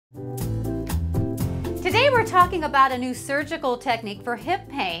Today we're talking about a new surgical technique for hip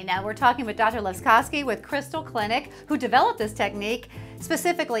pain. We're talking with Dr. Laskovski with Crystal Clinic, who developed this technique,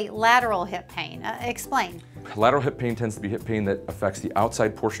 specifically lateral hip pain. Explain. Lateral hip pain tends to be hip pain that affects the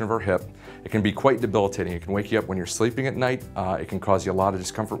outside portion of our hip. It can be quite debilitating. It can wake you up when you're sleeping at night. It can cause you a lot of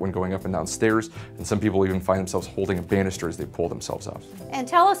discomfort when going up and down stairs, and some people even find themselves holding a banister as they pull themselves up. And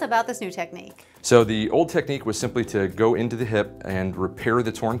tell us about this new technique. So the old technique was simply to go into the hip and repair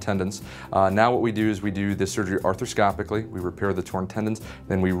the torn tendons. Now what we do is we do this surgery arthroscopically. We repair the torn tendons,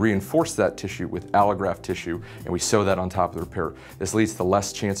 then we reinforce that tissue with allograft tissue, and we sew that on top of the repair. This leads to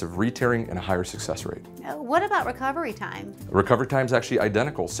less chance of re-tearing and a higher success rate. What about recovery time? Recovery time is actually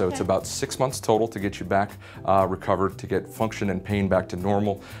identical, so it's about 6 months total to get you back recovered, to get function and pain back to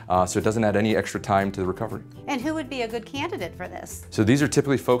normal, so it doesn't add any extra time to the recovery. And who would be a good candidate for this? So these are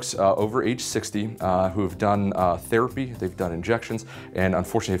typically folks over age 60 who have done therapy, they've done injections, and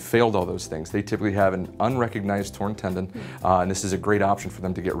unfortunately have failed all those things. They typically have an unrecognized torn tendon, and this is a great option for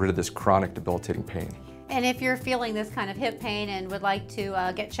them to get rid of this chronic debilitating pain. And if you're feeling this kind of hip pain and would like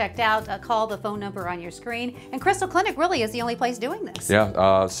to get checked out, call the phone number on your screen. And Crystal Clinic really is the only place doing this.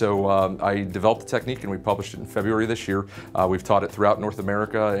 Yeah, so I developed the technique and we published it in February this year. We've taught it throughout North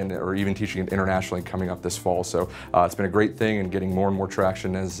America and or even teaching it internationally coming up this fall. So it's been a great thing and getting more and more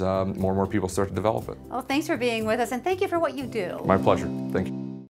traction as more and more people start to develop it. Well, thanks for being with us and thank you for what you do. My pleasure. Thank you.